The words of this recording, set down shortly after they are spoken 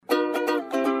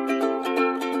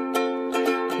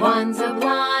One's a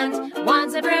blonde,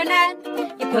 one's a brunette.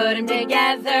 You put them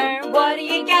together, what do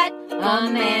you get?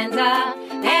 Amanda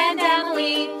and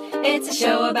Emily. It's a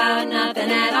show about nothing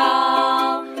at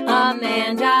all.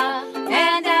 Amanda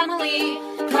and Emily.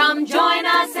 Come join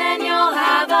us and you'll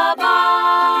have a ball.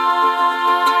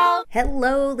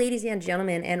 Hello, ladies and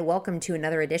gentlemen, and welcome to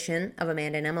another edition of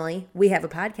Amanda and Emily. We have a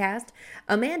podcast.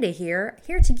 Amanda here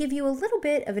to give you a little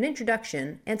bit of an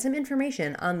introduction and some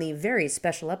information on the very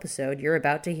special episode you're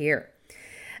about to hear.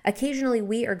 Occasionally,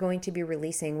 we are going to be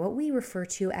releasing what we refer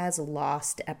to as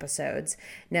lost episodes.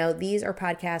 Now, these are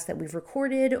podcasts that we've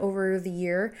recorded over the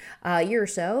year or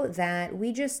so that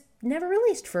we just never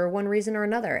released for one reason or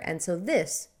another. And so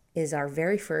this is our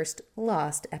very first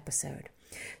lost episode.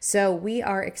 So we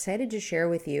are excited to share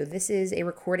with you. This is a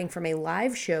recording from a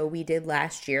live show we did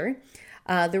last year.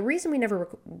 The reason we never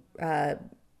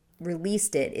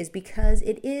released it is because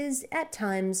it is at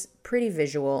times pretty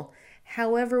visual.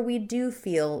 However, we do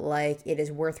feel like it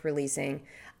is worth releasing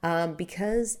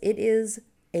because it is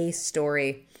a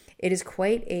story. It is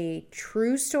quite a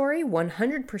true story,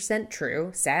 100%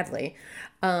 true, sadly.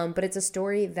 But it's a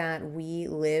story that we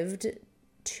lived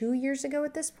 2 years ago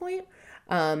at this point.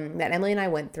 That Emily and I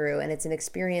went through, and it's an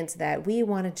experience that we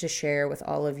wanted to share with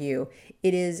all of you.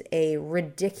 It is a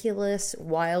ridiculous,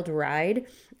 wild ride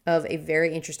of a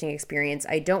very interesting experience.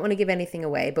 I don't want to give anything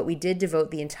away, but we did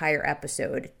devote the entire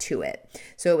episode to it.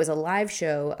 So it was a live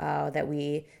show that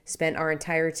we spent our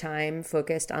entire time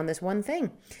focused on this one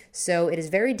thing. So it is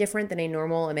very different than a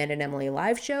normal Amanda and Emily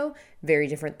live show, very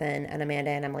different than an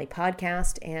Amanda and Emily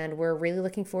podcast, and we're really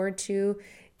looking forward to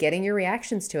getting your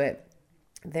reactions to it.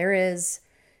 There is,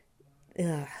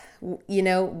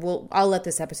 I'll let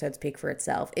this episode speak for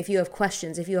itself. If you have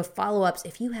questions, if you have follow-ups,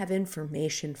 if you have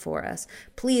information for us,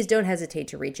 please don't hesitate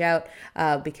to reach out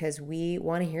because we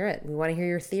want to hear it. We want to hear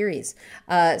your theories.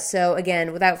 So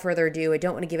again, without further ado, I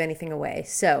don't want to give anything away.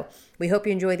 So we hope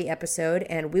you enjoy the episode,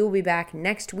 and we will be back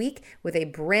next week with a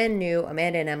brand new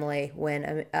Amanda and Emily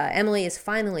when Emily is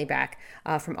finally back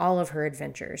from all of her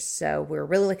adventures. So we're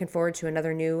really looking forward to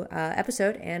another new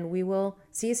episode, and we will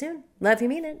see you soon. Love you,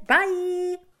 mean it.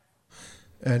 Bye.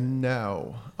 And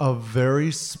now, a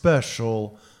very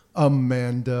special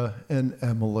Amanda and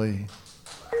Emily.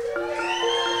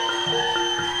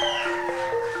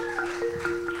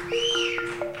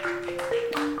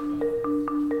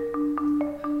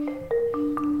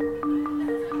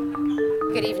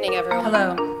 Good evening, everyone.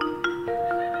 Hello.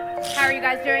 How are you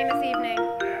guys doing this evening?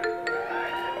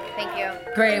 Thank you.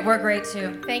 Great. We're great,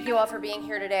 too. Thank you all for being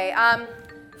here today.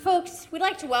 Folks, we'd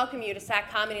like to welcome you to SAC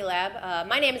Comedy Lab.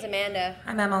 My name is Amanda.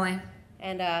 I'm Emily.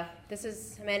 And this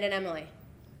is Amanda and Emily.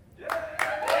 Okay.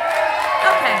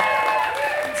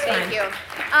 That's Thank fine. you.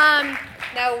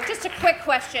 Now, just a quick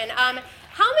question.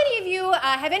 How many of you,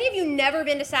 have any of you never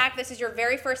been to SAC? This is your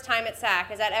very first time at SAC.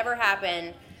 Has that ever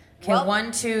happened? Okay, Well,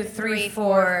 1, 2, 3, 3,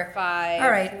 4. 5. All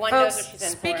right, One knows folks, what she's in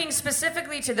for. speaking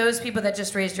specifically to those people that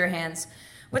just raised your hands,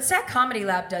 what SAC Comedy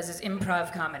Lab does is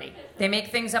improv comedy. They make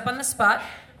things up on the spot.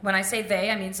 When I say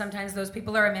they, I mean sometimes those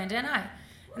people are Amanda and I.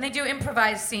 And they do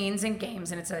improvised scenes and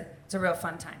games, and it's a real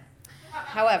fun time.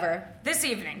 However, This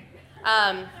evening,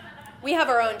 we have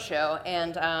our own show,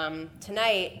 and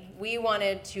tonight we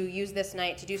wanted to use this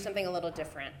night to do something a little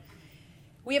different.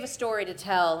 We have a story to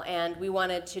tell, and we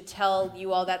wanted to tell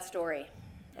you all that story.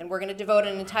 And we're going to devote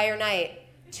an entire night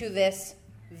to this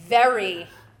very,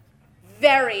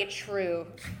 very true.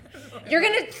 There will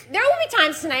be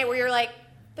times tonight where you're like,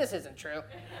 this isn't true.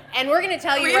 And we're going to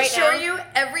tell you right now. we assure you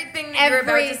everything that you're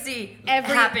about to see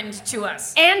happened to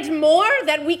us. And more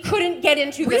that we couldn't get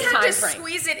into this time frame. We had to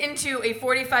squeeze it into a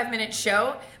 45-minute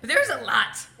show, but there's a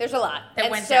lot. There's a lot.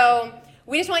 That went so down.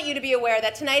 we just want you to be aware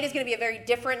that tonight is going to be a very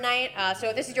different night. So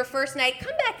if this is your first night,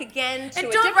 come back again to And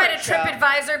a don't different write a show.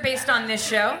 TripAdvisor based on this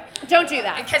show. Don't do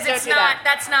that. Because Don't it's do not, that.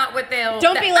 that's not what they'll...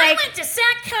 Don't be like- I went to SAC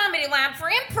Comedy Lab for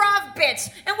improv bits,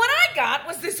 and what I got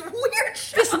was this weird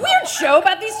show. This weird show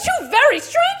about these two very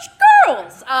strange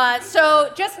girls.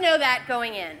 So just know that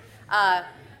going in.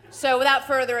 So without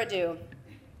further ado,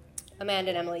 Amanda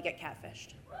and Emily get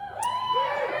catfished.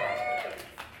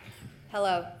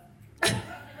 Hello.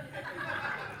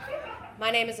 My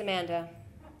name is Amanda.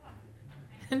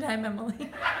 And I'm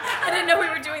Emily. I didn't know we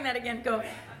were doing that again. Go.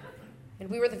 And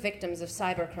we were the victims of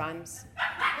cyber crimes.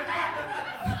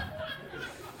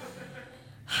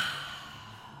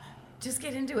 Just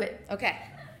get into it. Okay.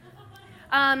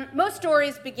 Most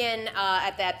stories begin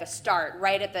at the start,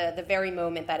 right at the very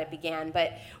moment that it began.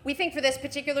 But we think for this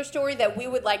particular story that we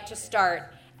would like to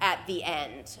start at the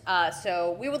end.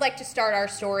 So we would like to start our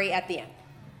story at the end.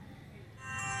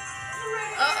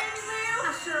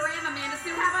 I sure am, Amanda Sue.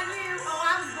 How about you? Oh,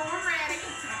 I was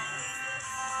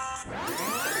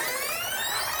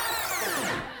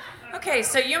Okay,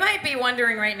 so you might be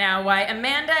wondering right now why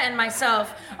Amanda and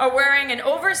myself are wearing an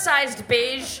oversized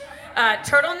beige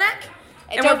turtleneck,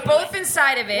 and we're both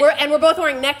inside of it. We're both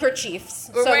wearing neckerchiefs.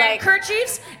 We're wearing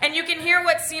kerchiefs, and you can hear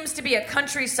what seems to be a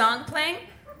country song playing.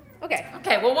 Okay.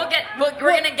 Okay, well, we're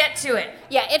going to get to it.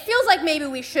 Yeah, it feels like maybe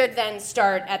we should then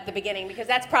start at the beginning, because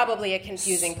that's probably a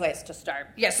confusing place to start.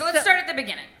 Yeah, so let's start at the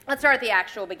beginning. Let's start at the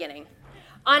actual beginning.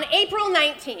 On April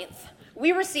 19th,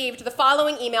 we received the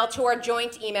following email to our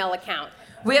joint email account.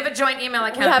 We have a joint email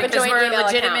account because we're a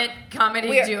legitimate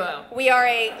comedy duo. We are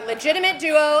a legitimate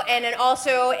duo and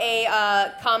also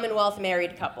a Commonwealth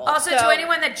married couple. Also, to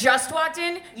anyone that just walked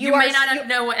in, you may not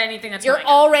know anything that's going on. You're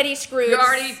already screwed. You're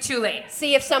already too late.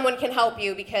 See if someone can help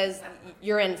you because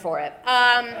you're in for it.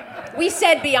 We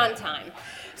said be on time.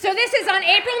 So this is on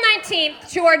April 19th.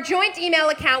 To our joint email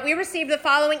account, we received the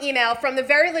following email from the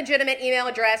very legitimate email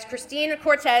address,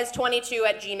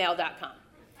 ChristineCortez22@gmail.com.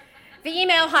 The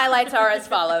email highlights are as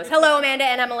follows. Hello, Amanda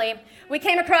and Emily. We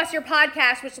came across your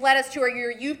podcast, which led us to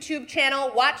your YouTube channel.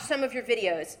 Watched some of your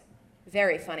videos.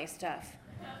 Very funny stuff.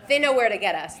 They know where to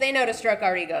get us. They know to stroke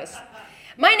our egos.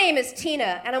 My name is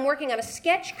Tina, and I'm working on a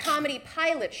sketch comedy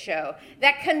pilot show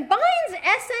that combines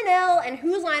SNL and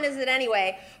Whose Line Is It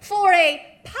Anyway for a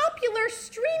popular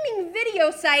streaming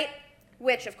video site,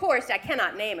 which, of course, I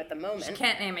cannot name at the moment. She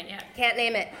can't name it yet. Can't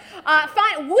name it.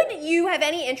 Fine. Would you have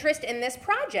any interest in this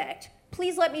project?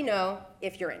 Please let me know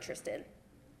if you're interested.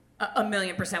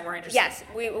 1,000,000% we're interested. Yes,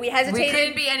 we hesitated. We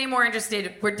couldn't be any more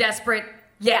interested. We're desperate.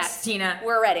 Yes, Tina.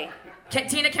 We're ready.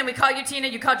 Tina, can we call you Tina?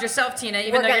 You called yourself Tina,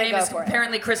 even though your name is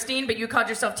apparently Christine, but you called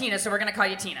yourself Tina, so we're going to call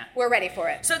you Tina. We're ready for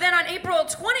it. So then on April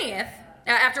 20th,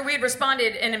 after we had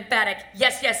responded an emphatic,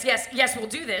 yes, yes, yes, yes, we'll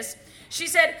do this, she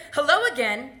said, hello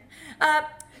again.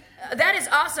 That is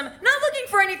awesome. Not looking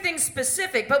for anything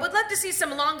specific, but would love to see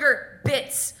some longer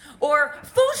bits or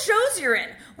full shows you're in.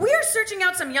 We are searching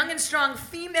out some young and strong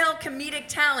female comedic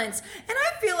talents, and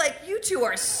I feel like you two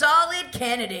are solid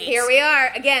candidates. Here we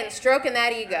are, again, stroking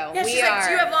that ego. Yeah, she's like,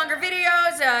 do you have longer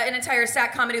videos, an entire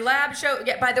SAC Comedy Lab show?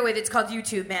 Yeah, by the way, it's called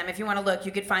YouTube, ma'am. If you want to look,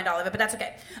 you could find all of it, but that's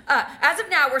okay. As of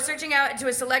now, we're searching out to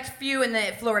a select few in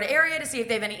the Florida area to see if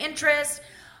they have any interest.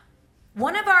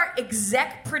 One of our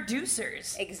exec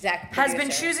producers has been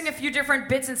choosing a few different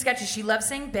bits and sketches. She loves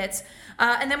saying bits.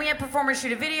 And then we have performers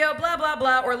shoot a video, blah, blah,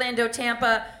 blah, Orlando,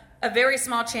 Tampa, a very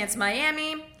small chance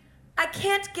Miami. I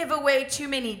can't give away too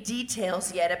many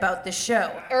details yet about the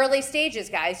show. Early stages,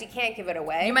 guys. You can't give it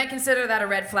away. You might consider that a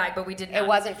red flag, but we did not. It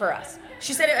wasn't for us.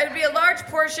 She said it would be a large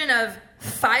portion of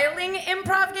filing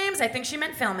improv games. I think she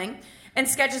meant filming. And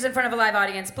sketches in front of a live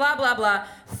audience, blah, blah, blah.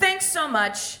 Thanks so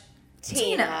much,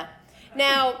 Tina.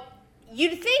 Now,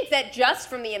 you'd think that just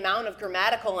from the amount of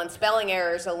grammatical and spelling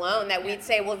errors alone that we'd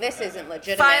say, well, this isn't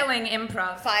legitimate. Filing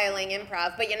improv.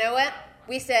 But you know what?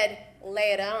 We said,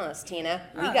 lay it on us, Tina.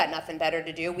 We got nothing better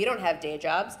to do. We don't have day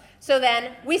jobs. So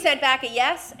then we sent back a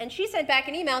yes, and she sent back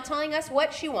an email telling us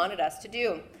what she wanted us to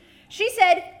do. She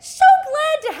said, so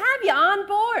glad to have you on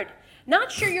board.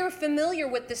 Not sure you're familiar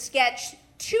with the sketch,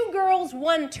 2 Girls,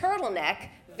 1 Turtleneck.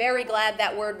 Very glad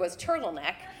that word was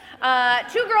turtleneck. 2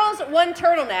 Girls, 1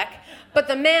 Turtleneck, but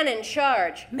the man in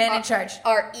charge.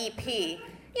 Our EP.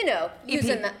 You know,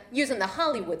 EP. using the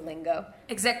Hollywood lingo.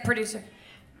 Exec producer.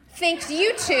 Thinks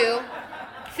you two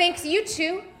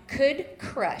could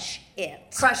crush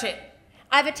it. Crush it.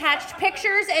 I've attached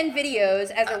pictures and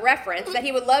videos as a reference that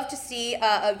he would love to see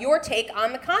your take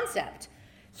on the concept.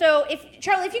 So,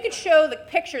 Charlie, if you could show the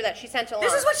picture that she sent along.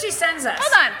 This is what she sends us.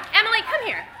 Hold on. Emily, come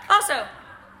here. Also,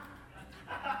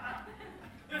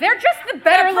 they're just the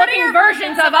better-looking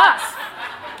versions of us.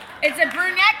 It's a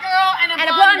brunette girl and a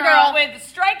blonde girl with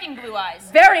striking blue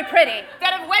eyes. Very pretty.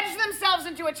 That have wedged themselves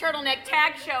into a turtleneck,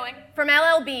 tag showing. From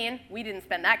LL Bean. We didn't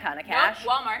spend that kind of cash.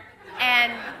 Nope, Walmart.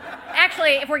 And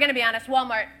actually, if we're going to be honest,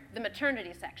 Walmart, the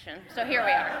maternity section. So here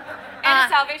we are.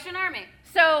 And a Salvation Army.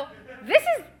 So this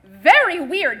is very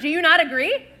weird. Do you not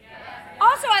agree?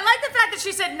 Also, I like the fact that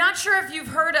she said, not sure if you've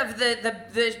heard of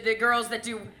the girls that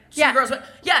do... Girls.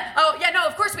 Yeah. Oh, yeah, no,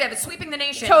 of course we have. It's Sweeping the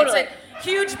Nation. Totally. It's a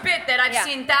huge bit that I've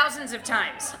seen thousands of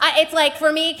times. It's like, for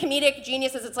me, comedic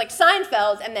geniuses, it's like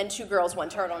Seinfeld and then 2 Girls, 1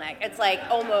 Turtleneck. It's like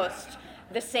almost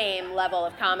the same level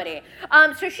of comedy.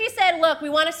 So she said, look, we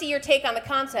want to see your take on the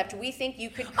concept. We think you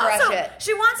could crush it.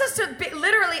 She wants us to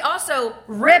literally also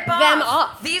rip them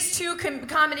off. These 2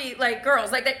 comedy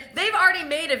girls. Like they've already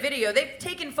made a video. They've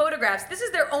taken photographs. This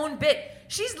is their own bit.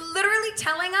 She's literally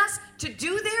telling us to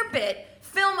do their bit,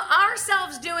 film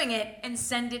ourselves doing it, and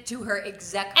send it to her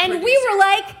exec producer. And we were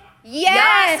like,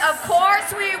 yes! Of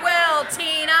course we will,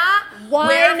 Tina. Why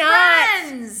We're not?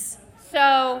 Friends.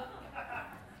 So,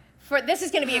 This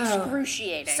is going to be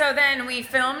excruciating. So then we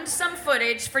filmed some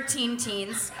footage for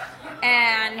Teens,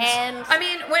 and I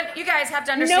mean, when you guys have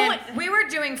to understand, we were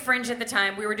doing Fringe at the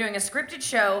time. We were doing a scripted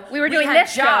show. We were doing had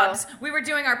this jobs. show. We were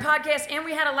doing our podcast, and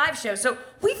we had a live show. So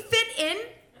we fit in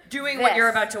doing what you're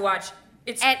about to watch.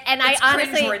 It's I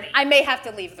honestly, cringeworthy. I may have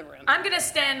to leave the room. I'm gonna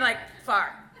stand like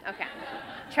far. Okay,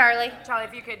 Charlie,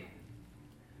 if you could.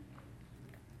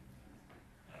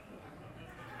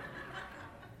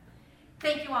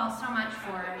 Thank you all so much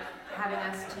for having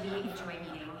us to the Enjoy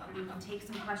meeting. We can take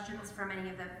some questions from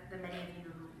any of the many of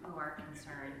you who are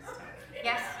concerned.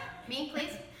 Yes, me,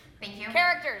 please. Thank you.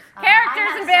 Characters I have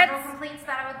and several bits. complaints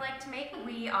that I would like to make.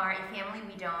 We are a family.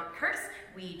 We don't curse.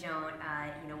 We don't,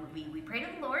 we pray to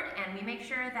the Lord, and we make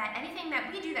sure that anything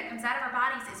that we do that comes out of our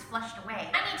bodies is flushed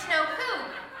away. I need to know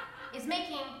who's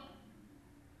making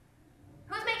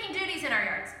duties in our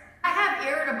yards. I have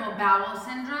irritable bowel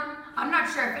syndrome. I'm not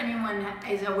sure if anyone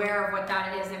is aware of what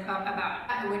that is about.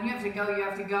 When you have to go, you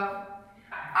have to go.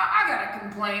 I got a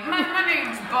complaint. My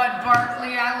name's Bud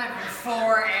Barkley. I live in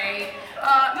 4A.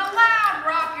 The loud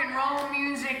rock and roll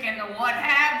music and the what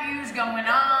have yous going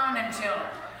on until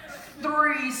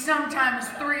 3, sometimes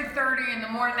 3:30 in the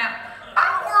morning. Now,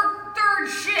 I work third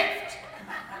shift.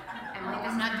 Emily,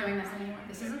 I'm not doing this anymore.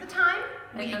 This isn't the time.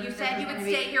 You said you would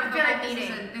stay here for the whole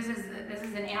meeting. This is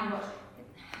an ambush.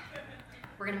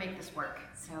 We're gonna make this work.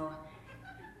 So,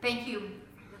 thank you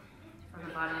from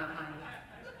the bottom of my.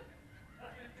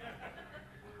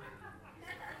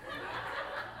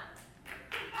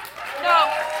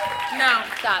 No,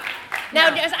 stop. Now,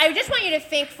 I just want you to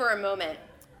think for a moment.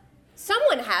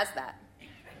 Someone has that.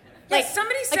 Like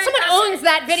somebody like someone owns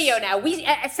that video now. We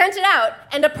sent it out,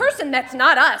 and a person that's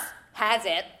not us has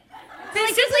it. They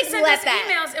Like, just just, sent let us that.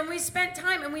 emails, and we spent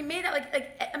time, and we made it like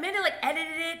Amanda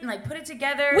edited it and put it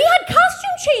together. We had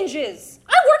costume changes.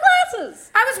 I wore glasses.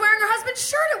 I was wearing her husband's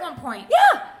shirt at one point.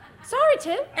 Yeah. Sorry,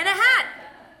 Tim. And a hat.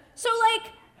 So,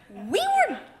 we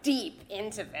were deep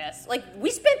into this. We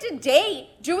spent a day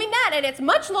doing that, and it's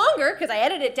much longer because I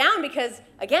edited it down because,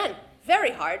 again,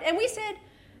 very hard. And we said,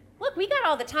 look, we got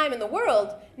all the time in the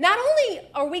world. Not only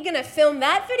are we going to film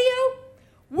that video,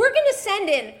 we're going to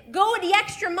go the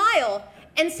extra mile,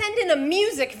 and send in a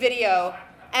music video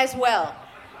as well.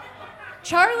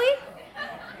 Charlie?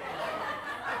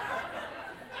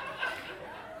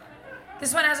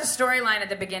 This one has a storyline at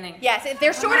the beginning. Yes,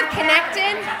 they're sort of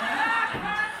connected.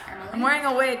 I'm wearing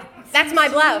a wig. That's my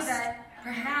blouse.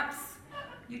 Perhaps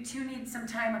you two need some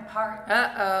time apart.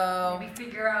 Uh-oh. Maybe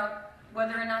figure out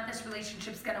whether or not this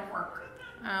relationship's gonna work.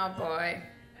 Oh, boy.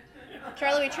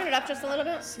 Charlie, will you turn it up just a little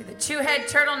bit? See, the two-head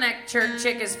turtleneck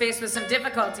chick is faced with some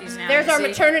difficulties now. There's you our see?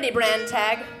 maternity brand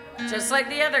tag. Just like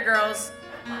the other girls.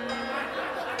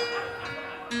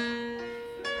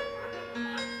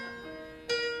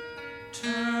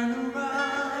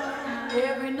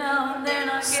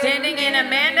 Standing in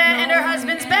Amanda and her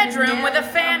husband's bedroom with a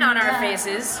fan on our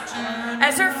faces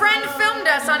as her friend filmed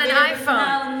us on an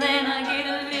iPhone. Then I get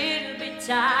a little bit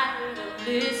tired of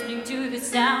listening to the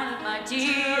sound of my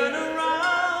tears.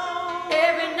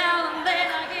 Every now and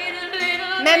then I get a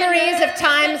little Memories of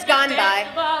times gone by.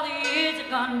 All the years have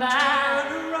gone by.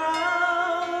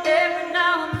 Every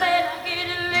now and then I get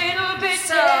a little bit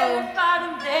terrified,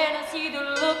 and then I see the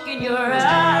look in your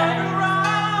eyes.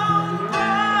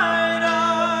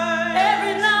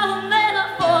 Every now and then I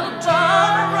fall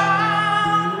apart.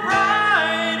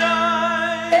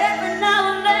 Every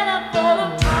now and then I fall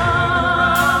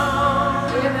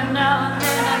apart. Every now and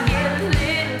then I get a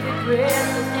little bit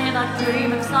restless, and I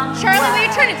dream of something. Charlie, will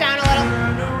you turn it down a little?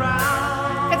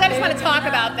 Because I just want to talk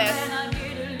about this.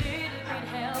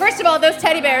 First of all, those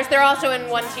teddy bears, they're also in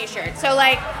one t-shirt. So,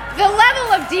 the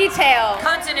level of detail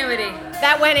Continuity.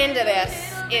 that went into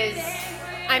this is,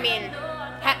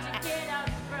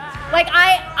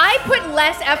 I put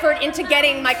less effort into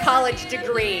getting my college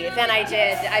degree than I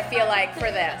did, I feel like, for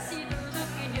this.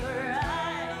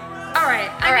 All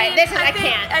right.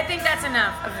 I think that's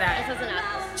enough of that. This is enough.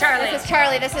 Charlie. This is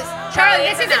Charlie. This is Charlie,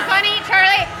 This it's isn't enough. funny,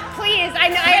 Charlie. Please, I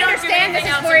don't do understand this anything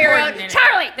is else for your own. important in it.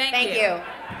 Charlie. Thank you.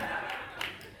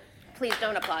 Please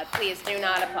don't applaud. Please do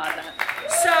not applaud that.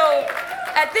 So,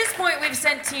 at this point, we've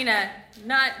sent Tina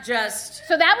not just...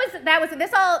 So that was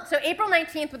this all. So April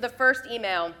 19th was the first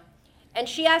email, and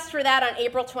she asked for that on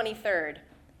April 23rd.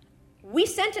 We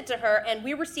sent it to her, and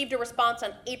we received a response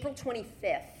on April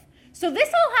 25th. So this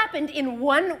all happened in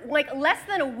less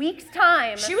than a week's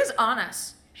time. She was on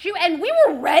us. And we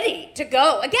were ready to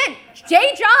go. Again,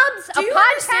 day jobs, Do a you podcast.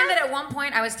 understand that at one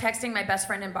point I was texting my best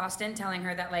friend in Boston telling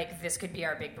her that, like, this could be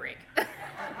our big break?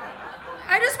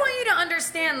 I just want you to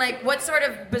understand, like, what sort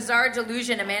of bizarre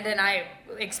delusion Amanda and I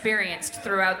experienced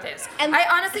throughout this. And I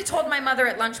honestly told my mother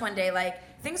at lunch one day, like,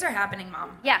 things are happening,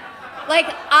 Mom. Yeah. Like,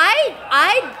 I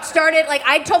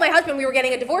told my husband we were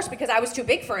getting a divorce because I was too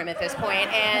big for him at this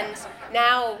point, and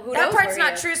now who knows? That part's where not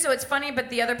he is. true, so it's funny, but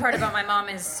the other part about my mom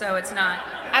is so it's not.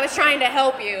 I was trying to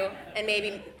help you and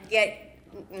maybe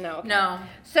no. No.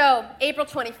 So, April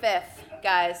 25th,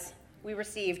 guys, we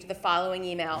received the following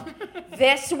email.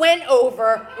 This went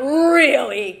over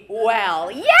really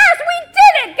well. Yes, we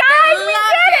did it,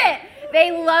 guys!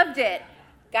 They loved it.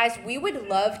 Guys, we would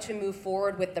love to move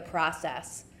forward with the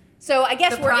process. So I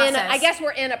guess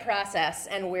we're in a process,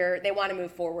 and they want to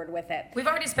move forward with it. We've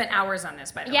already spent hours on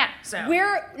this, by the way. Yeah. So we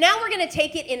were going to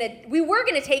take it in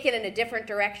a different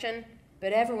direction,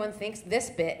 but everyone thinks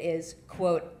this bit is,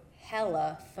 quote,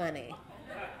 hella funny.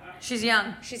 She's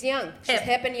young. She's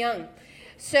hip and young.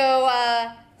 So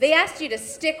they asked you to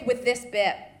stick with this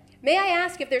bit. May I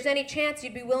ask if there's any chance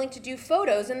you'd be willing to do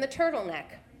photos in the turtleneck?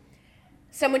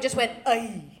 Someone just went,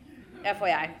 ay,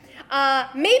 FYI.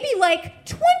 Maybe like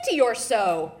 20 or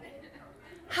so.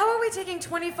 How are we taking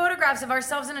 20 photographs of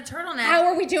ourselves in a turtleneck? How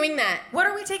are we doing that? What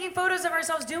are we taking photos of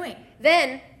ourselves doing?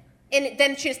 Then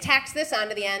she just tacks this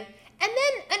onto the end, and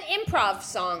then an improv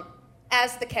song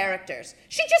as the characters.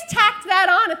 She just tacked that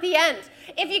on at the end.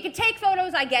 If you could take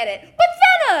photos, I get it. But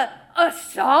then a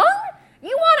song?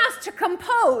 You want us to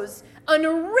compose an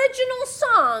original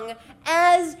song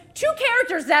as two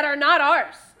characters that are not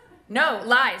ours. No,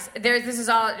 lies. This is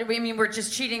all, we're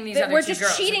just cheating these other two girls. We're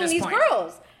just cheating these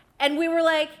girls. And we were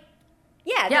like,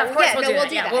 of course we'll do that.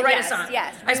 that. We'll write a song.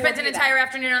 Yes, I spent an entire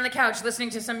afternoon on the couch listening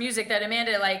to some music that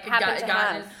Amanda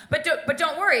got. But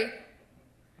don't worry.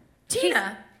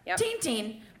 Tina,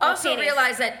 Teen, also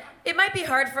realized that it might be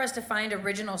hard for us to find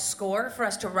original score for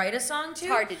us to write a song to.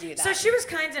 It's hard to do that. So she was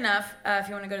kind enough, if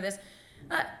you want to go to this,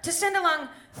 to send along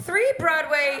 3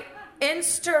 Broadway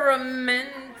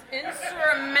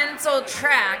instrumental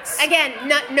tracks. Again,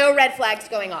 no red flags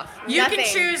going off. You can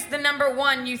choose the number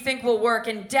 1 you think will work,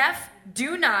 and deaf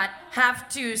do not have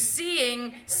to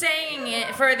saying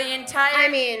it for the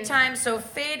entire time, so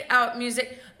fade out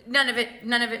music. None of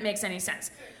it makes any sense.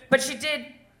 But she did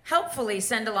helpfully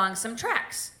send along some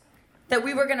tracks that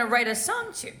we were going to write a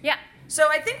song to. Yeah. So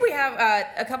I think we have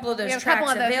a couple of those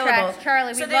tracks available.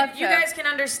 Charlie, so that you guys can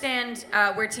understand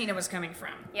where Tina was coming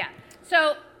from. Yeah.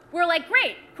 So we're like,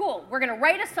 great, cool. We're going to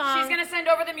write a song. She's going to send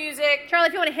over the music. Charlie,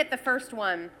 if you want to hit the first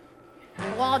one,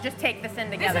 we'll all just take this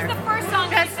in together. This is the first song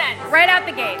she sent. Right out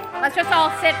the gate. Let's just all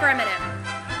sit for a minute.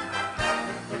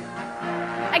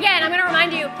 Again, I'm going to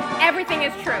remind you, everything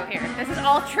is true here. This is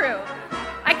all true.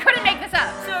 I couldn't make this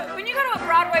up. So when you go to a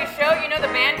Broadway show, you know the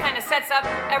band kind of sets up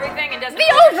everything and does the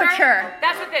overture.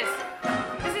 That's what this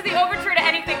is the overture to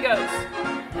Anything Goes.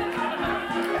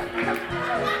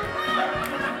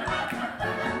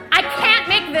 I can't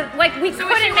make this, we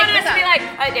couldn't make this up. So be like,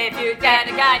 if you got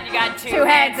a God, you got 2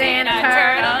 heads in a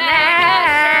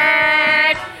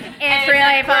turtleneck. It's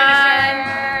really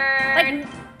fun.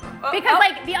 Because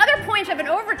the other point of an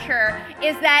overture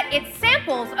is that it's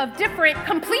samples of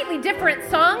completely different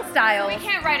song styles. We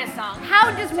can't write a song.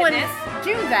 How does one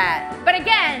do that? But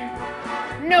again,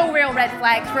 no real red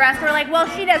flags for us. We're like, well,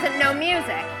 she doesn't know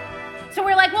music. So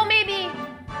we're like, well, maybe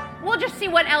we'll just see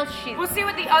what else We'll see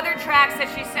what the other tracks that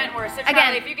she sent were. So Charlie,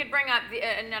 again, if you could bring up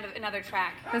another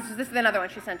track. This is another one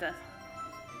she sent us.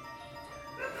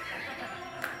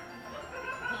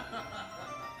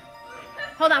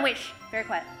 Hold on, wait, shh, very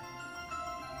quiet.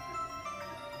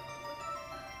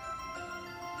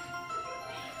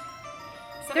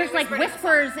 There's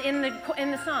whispers in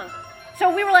the song. So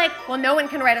we were like, well, no one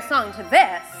can write a song to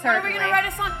this, certainly. How are we going to write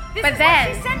a song? This is what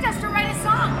she sent us to write a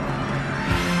song.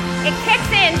 It kicks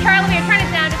in. Charlie, we're turning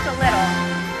it down just a little.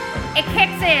 It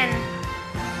kicks in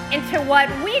into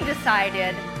what we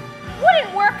decided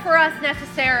wouldn't work for us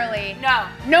necessarily. No.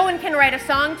 No one can write a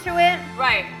song to it.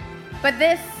 Right. But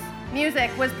this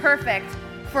music was perfect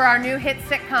for our new hit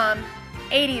sitcom,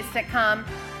 80s sitcom,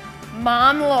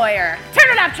 Mom Lawyer. Turn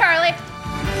it up, Charlie.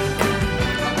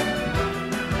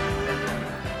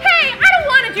 Hey, I don't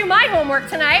want to do my homework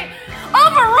tonight.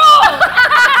 Overruled!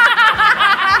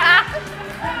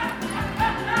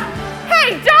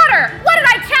 Hey, daughter, what did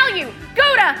I tell you?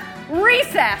 Go to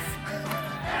recess.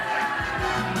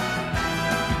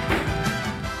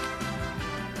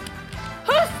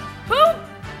 Who?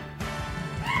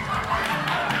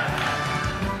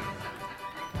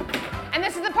 And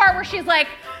this is the part where she's like,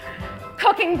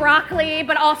 cooking broccoli,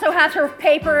 but also has her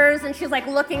papers, and she's like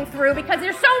looking through because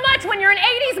there's so much when you're an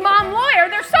 80s mom lawyer.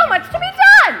 There's so much to be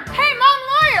done. Hey, mom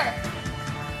lawyer!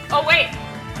 Oh, wait.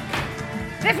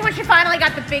 This is when she finally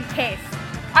got the big case.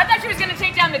 I thought she was going to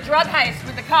take down the drug heist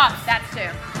with the cops. That's too.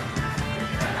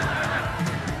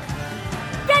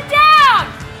 Get down!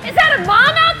 Is that a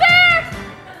mom out there?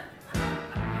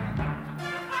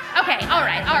 Okay, all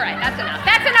right, that's enough.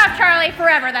 That's enough, Charlie,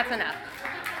 forever, that's enough.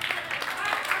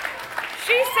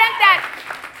 She sent that.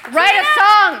 Write a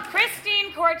song.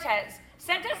 Christine Cortez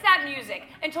sent us that music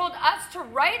and told us to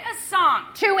write a song.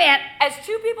 To it. As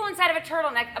two people inside of a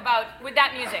turtleneck with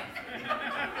that music.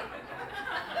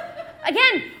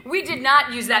 Again. We did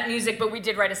not use that music, but we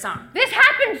did write a song. This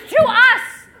happened to us.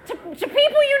 To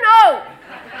people you know.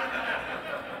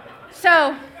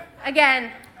 So,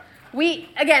 again,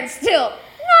 still,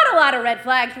 not a lot of red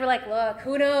flags. We're like, look,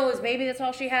 who knows? Maybe that's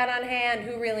all she had on hand.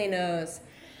 Who really knows?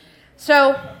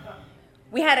 So,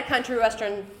 we had a country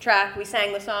western track. We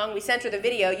sang the song. We sent her the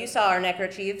video. You saw our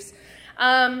neckerchiefs.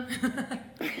 That's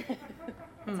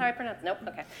how I pronounce it. Nope.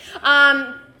 Okay.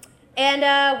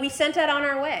 And we sent that on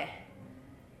our way.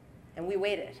 And we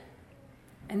waited.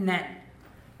 And then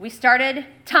we started.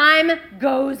 Time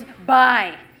goes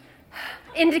by.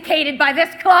 Indicated by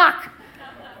this clock.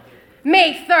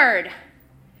 May 3rd.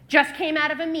 Just came out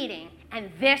of a meeting.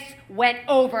 And this went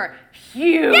over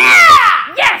huge.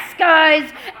 Yeah! Yes, guys!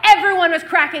 Everyone was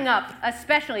cracking up,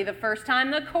 especially the first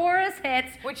time the chorus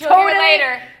hits. Which you'll hear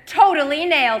later. Totally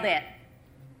nailed it.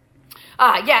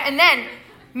 Yeah, and then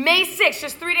May 6th,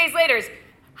 just 3 days later, is,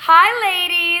 hi,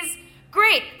 ladies.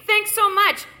 Great, thanks so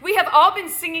much. We have all been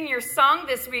singing your song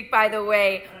this week, by the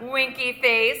way, winky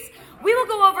face. We will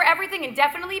go over everything and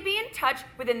definitely be in touch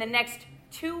within the next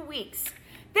 2 weeks.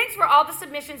 Thanks for all the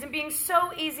submissions and being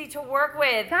so easy to work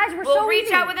with. Guys, we'll reach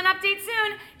out with an update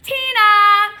soon.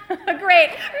 Tina! Great.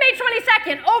 May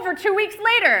 22nd, over 2 weeks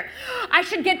later. I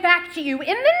should get back to you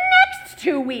in the next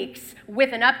 2 weeks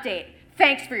with an update.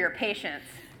 Thanks for your patience.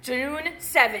 June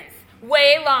 7th,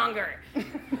 way longer.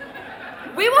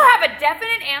 We will have a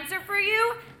definite answer for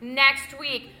you next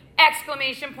week.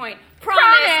 Exclamation point.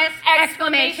 Promise!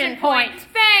 Exclamation point.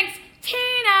 Thanks,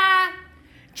 Tina!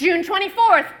 June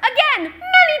 24th, again,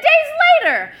 many days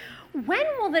later. When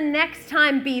will the next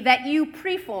time be that you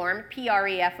preform,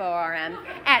 P-R-E-F-O-R-M,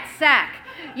 at SAC?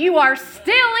 You are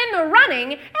still in the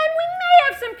running, and we may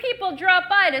have some people drop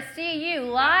by to see you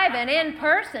live and in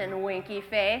person, winky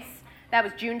face. That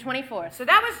was June 24th. So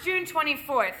that was June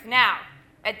 24th. Now,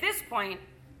 at this point,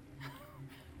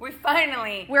 we're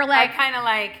like,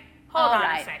 hold on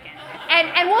a second.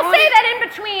 And we'll say that in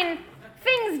between,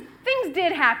 things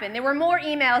did happen. There were more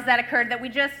emails that occurred that we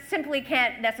just simply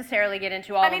can't necessarily get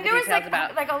into all of the details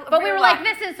about. But we were like,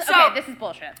 this is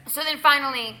bullshit. So then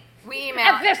finally, we email.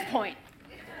 At this point.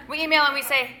 We email and we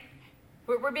say,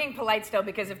 we're being polite still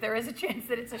because if there is a chance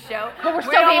that it's a show, but we're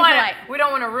still being polite. We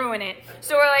don't want to ruin it.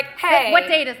 So we're like, hey. What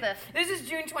date is this? This is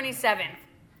June 27th.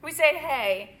 We say,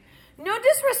 hey. No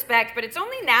disrespect, but it's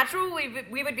only natural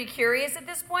we would be curious at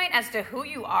this point as to who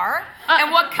you are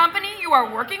and what company you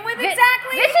are working with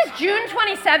exactly. This is June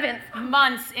 27th.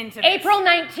 Months into this. April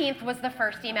 19th was the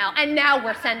first email, and now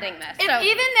we're sending this. If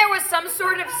even there was some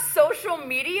sort of social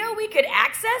media we could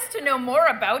access to know more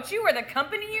about you or the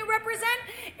company you represent,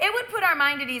 it would put our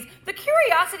mind at ease. The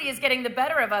curiosity is getting the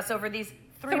better of us over these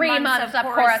 3 months of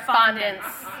correspondence.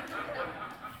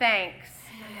 Thanks.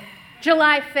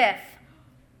 July 5th.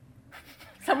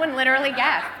 Someone literally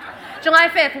gasped. July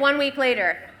 5th, 1 week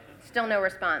later. Still no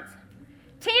response.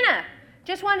 Tina,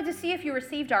 just wanted to see if you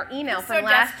received our email from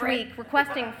last week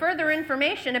requesting further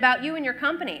information about you and your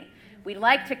company. We'd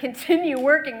like to continue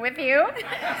working with you. So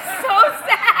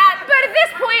sad. But at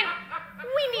this point,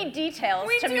 we need details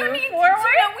to move forward.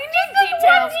 We need details.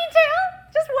 One detail.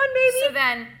 Just one, baby. So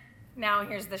then, now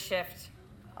here's the shift.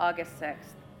 August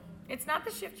 6th. It's not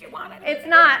the shift you wanted. It's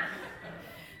not.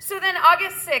 So then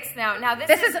August 6th now this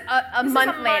is a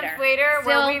month later.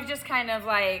 Where we've just kind of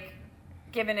like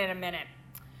given it a minute.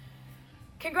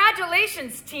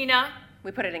 Congratulations, Tina. We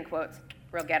put it in quotes.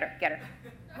 Real get her.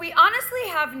 We honestly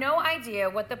have no idea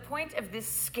what the point of this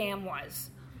scam was.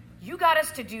 You got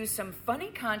us to do some funny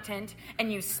content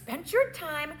and you spent your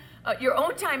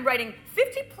own time writing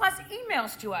 50 plus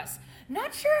emails to us.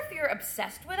 Not sure if you're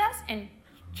obsessed with us and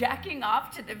jacking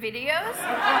off to the videos?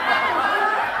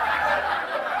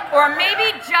 Or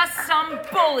maybe just some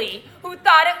bully who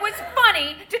thought it was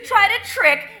funny to try to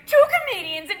trick 2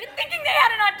 comedians into thinking they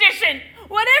had an audition.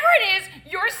 Whatever it is,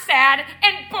 you're sad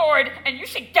and bored and you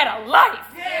should get a life.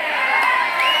 Yeah!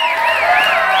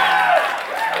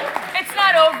 It's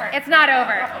not over. It's not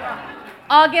over.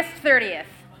 August 30th.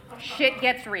 shit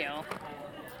gets real.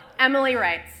 Emily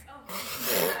writes,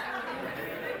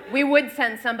 we would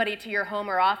send somebody to your home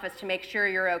or office to make sure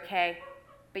you're okay,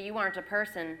 but you aren't a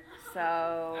person,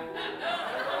 so...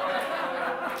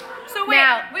 So wait,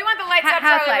 Now, we want the lights out,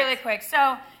 house Charlie, lights. really quick.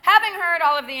 So, having heard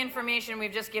all of the information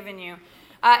we've just given you,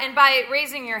 and by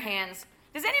raising your hands,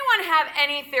 does anyone have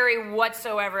any theory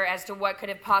whatsoever as to what could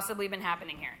have possibly been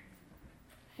happening here?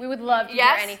 We would love to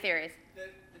Yes? hear any theories. The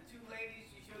two ladies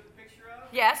you showed the picture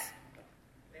of, Yes?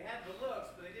 they had the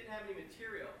looks, but they didn't have any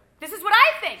material. This is what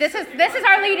I think. This is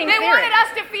our leading They theory. wanted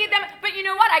us to feed them, but you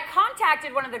know what? I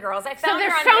contacted one of the girls. I found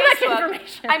there's her on so much Facebook.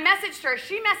 information. I messaged her.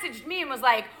 She messaged me and was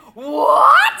like,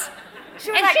 "What?" She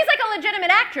was And she's like a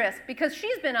legitimate actress because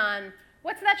she's been on,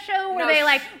 what's that show where No, they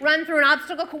like run through an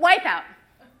obstacle? Wipeout.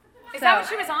 Is that what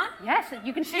she was on? Yes,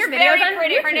 you can see She's her videos very on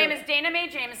pretty. YouTube. Her name is Dana Mae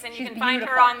Jameson. She's You can find her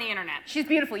beautiful. on the internet. She's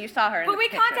beautiful. You saw her in But the we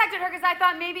picture. contacted her because I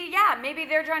thought maybe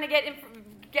they're trying to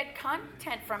get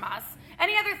content from us.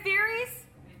 Any other theories?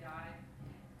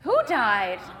 Who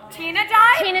died? Tina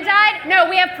died? Tina died? No,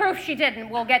 we have proof she didn't.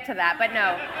 We'll get to that, but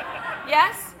no.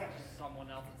 Yes?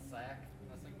 Someone else at SAC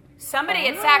messing. Somebody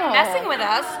at SAC messing with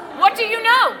us? What do you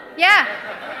know? Yeah.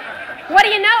 What do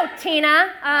you know,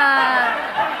 Tina?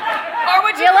 Or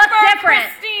would you look prefer different.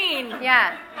 Christine?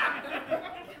 Yeah.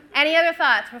 Any other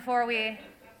thoughts before we...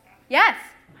 Yes.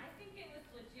 I think it was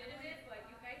legitimate, but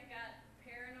you guys got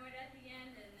paranoid at the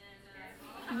end, and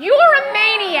then... You're a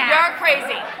maniac. You're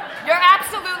crazy. You're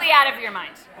absolutely out of your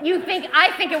mind.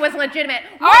 I think it was legitimate.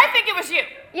 Or I think it was you.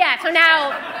 Yeah, so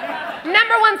now,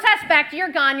 number one suspect,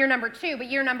 you're gone, you're number two, but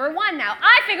you're number one now.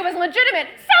 I think it was legitimate.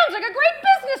 Sounds like a great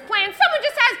business plan. Someone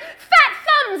just has fat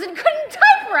thumbs and couldn't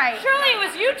type right. Surely it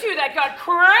was you two that got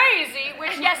crazy,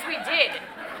 which, yes, we did.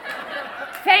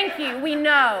 Thank you, we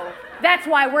know. That's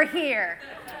why we're here.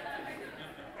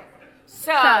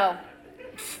 So,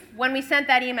 when we sent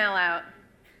that email out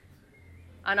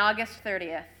on August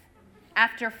 30th,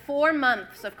 after 4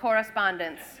 months of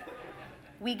correspondence,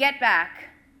 we get back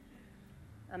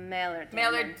a mailer demon.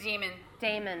 Mailer demon.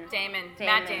 Damon.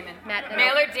 Matt Damon. Matt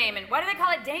Mailer Damon. Why do they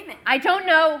call it Damon? I don't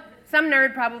know. Some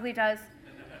nerd probably does.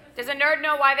 Does a nerd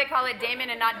know why they call it Damon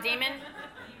and not Demon?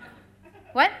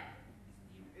 What?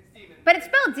 But it's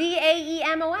spelled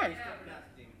D-A-E-M-O-N.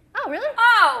 Oh, really?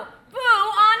 Oh, boo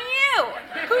on you,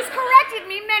 who's corrected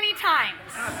me many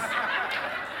times.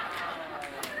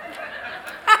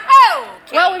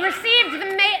 Okay. Well, we received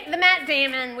the Matt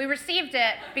Damon. We received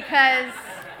it because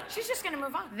she's just going to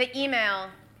move on. The email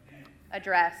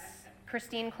address,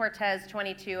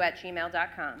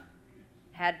 ChristineCortez22@gmail.com,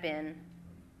 had been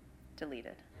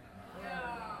deleted.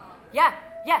 Yeah,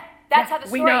 that's how the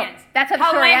we story know. ends. That's how the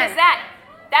How story lame ends. is that?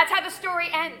 That's how the story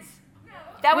ends.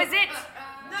 That was it.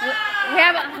 We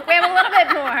have a little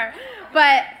bit more,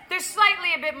 but there's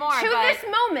slightly a bit more. To but this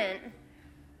moment,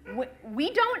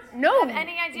 we don't know.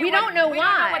 Any idea? We don't know why. We don't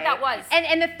know what that was.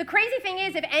 And the crazy thing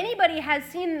is, if anybody has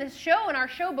seen this show and our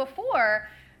show before,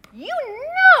 you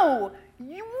know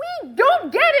we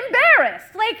don't get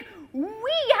embarrassed. Like,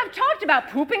 we have talked about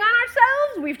pooping on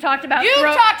ourselves. We've talked about... You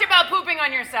talked about pooping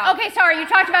on yourself. Okay, sorry. You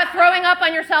talked about throwing up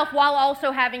on yourself while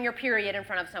also having your period in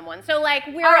front of someone. So, like,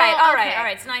 we're all right.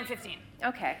 okay. It's 9:15.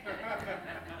 Okay.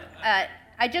 I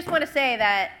just want to say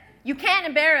that you can't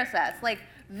embarrass us. Like,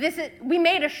 we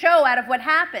made a show out of what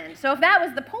happened. So if that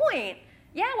was the point,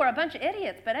 yeah, we're a bunch of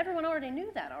idiots, but everyone already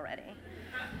knew that already.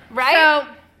 Right? So,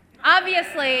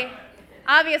 obviously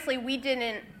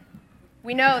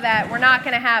we know that we're not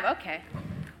going to have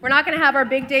our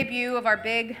big debut of our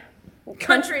big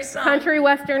country song. Country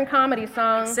western comedy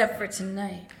song. Except for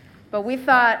tonight. But we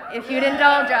thought if you'd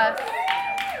indulge us,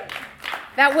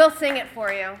 that we'll sing it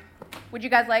for you. Would you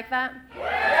guys like that?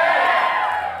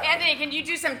 Anthony, can you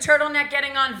do some turtleneck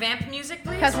getting on vamp music,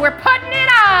 please? Because we're putting it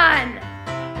on!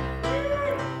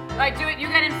 All right, do it. You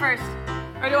get in first.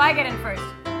 Or do I get in first?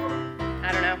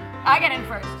 I don't know. I get in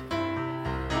first.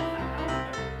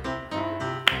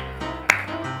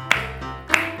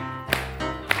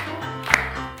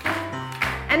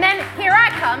 And then here I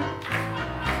come.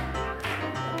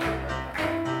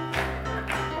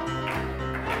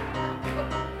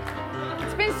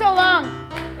 It's been so long.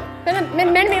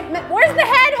 Where's the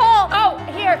head hole? Oh,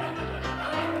 here.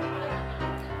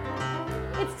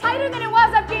 It's tighter than it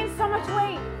was. I've gained so much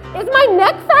weight. Is my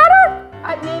neck fatter?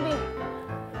 Maybe.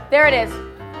 There it is.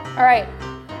 All right.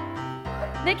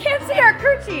 They can't see our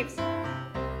kerchiefs.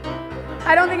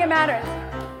 I don't think it matters.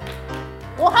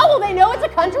 Well, how will they know it's a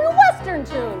country western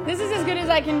tune? This is as good as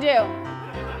I can do.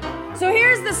 So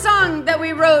here's the song that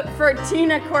we wrote for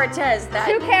Tina Cortez.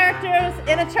 Two characters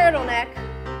in a turtleneck.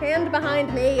 Hand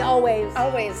behind me, always.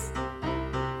 Always.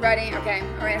 Ready? Okay.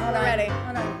 All right, hold on. Ready.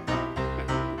 Hold on.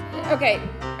 Okay,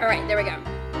 all right, there we go.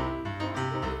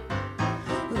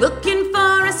 Looking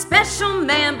for a special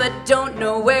man, but don't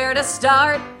know where to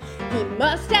start. He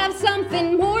must have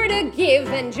something more to give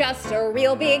than just a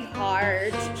real big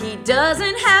heart. He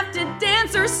doesn't have to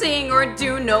dance or sing or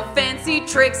do no fancy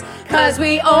tricks, 'cause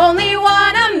we only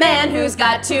want a man who's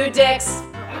got 2 dicks.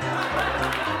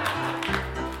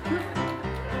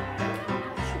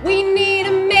 We need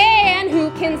a man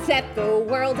who can set the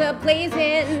world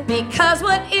a-blazing, because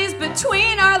what is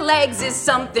between our legs is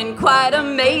something quite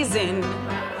amazing.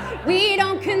 We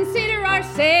don't consider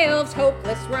ourselves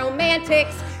hopeless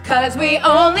romantics, 'cause we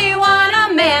only want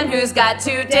a man who's got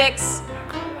 2 dicks.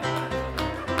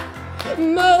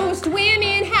 Most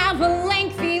women have a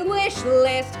lengthy wish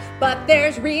list, but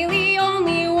there's really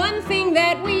only one thing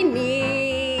that we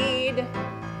need.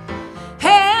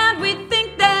 And we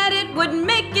think that it would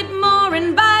make it more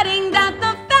inviting, that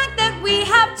the fact that we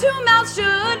have 2 mouths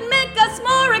should make us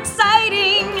more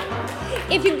exciting.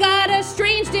 If you've got a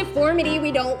strange deformity,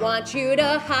 we don't want you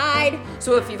to hide.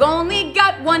 So if you've only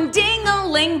got 1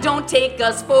 ding-a-ling, don't take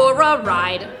us for a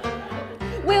ride.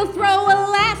 We'll throw a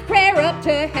last prayer up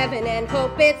to heaven and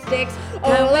hope it sticks.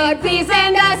 Oh Lord, please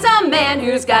send us a man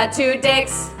who's got 2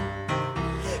 dicks.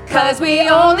 'Cause we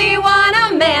only want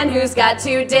a man who's got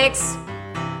 2 dicks.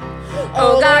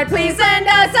 Oh God, please send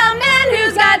us a man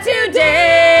who's got 2 dicks.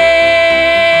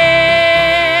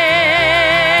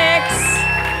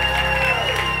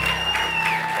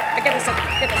 Get this up,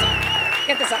 get this up,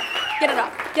 get this up, get it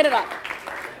up, get it up.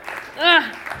 Ugh.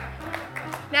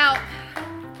 Now,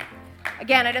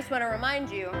 again, I just want to remind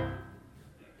you,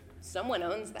 someone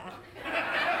owns that.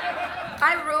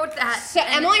 I wrote that. So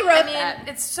Emily wrote that.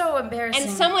 It's so embarrassing.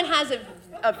 And someone has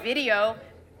a video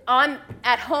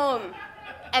at home,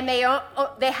 and they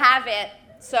have it.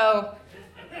 So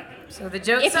the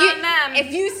joke's on them.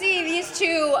 If you see these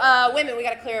 2 women, we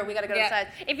gotta go to the side.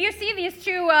 If you see these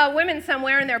 2 women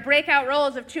somewhere in their breakout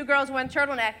roles of 2 girls, 1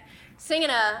 turtleneck, singing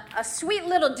a sweet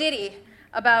little ditty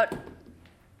about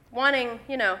wanting,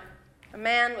 a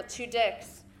man with 2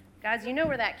 dicks, guys, you know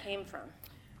where that came from.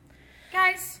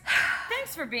 Guys,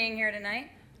 thanks for being here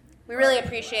tonight. We really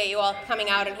appreciate you all coming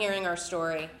out and hearing our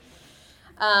story.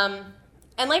 And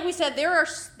like we said, there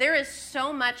is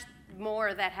so much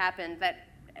more that happened that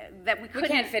we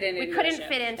couldn't fit into.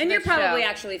 And you're probably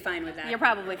actually fine with that. You're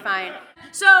probably fine.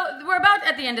 So we're about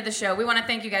at the end of the show. We want to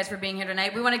thank you guys for being here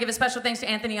tonight. We want to give a special thanks to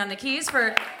Anthony on the keys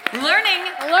for learning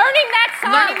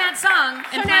that song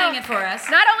and playing it for us.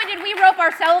 Not only did we rope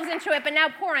ourselves into it, but now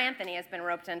poor Anthony has been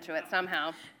roped into it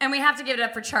somehow. And we have to give it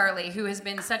up for Charlie, who has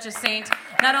been such a saint,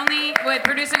 not only with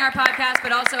producing our podcast,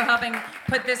 but also helping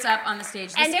put this up on the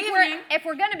stage this evening. If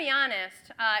we're going to be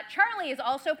honest, Charlie is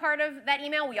also part of that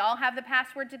email. We all have the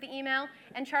password to the email,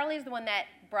 and Charlie is the one that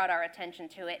brought our attention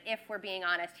to it, if we're being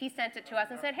honest. He sent it to us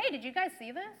and said, hey, did you guys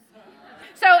see this?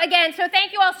 So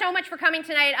thank you all so much for coming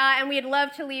tonight, and we'd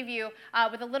love to leave you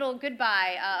with a little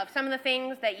goodbye of some of the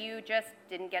things that you just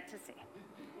didn't get to see.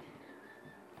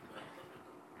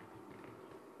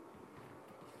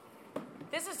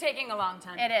 This is taking a long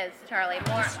time. It is, Charlie.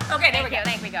 More. Okay, there we go.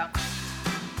 Thank we go.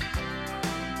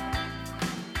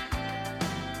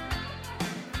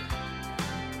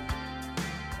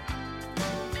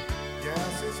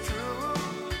 Yes, it's true.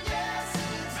 Yes,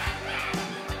 it's true.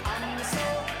 I'm so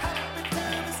happy to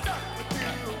be stuck with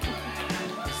you.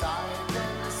 'Cause I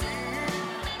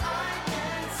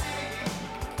can see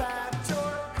that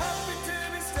you're happy to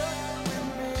be stuck with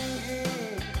me.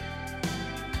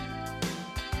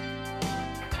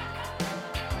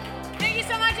 Thank you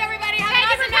so much, everybody. Have an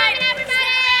awesome night. Everybody!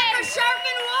 For Sharp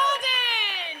and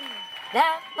Walden!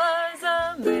 That was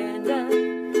Amanda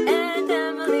and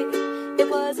Emily. It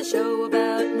was a show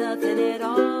about nothing at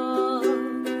all.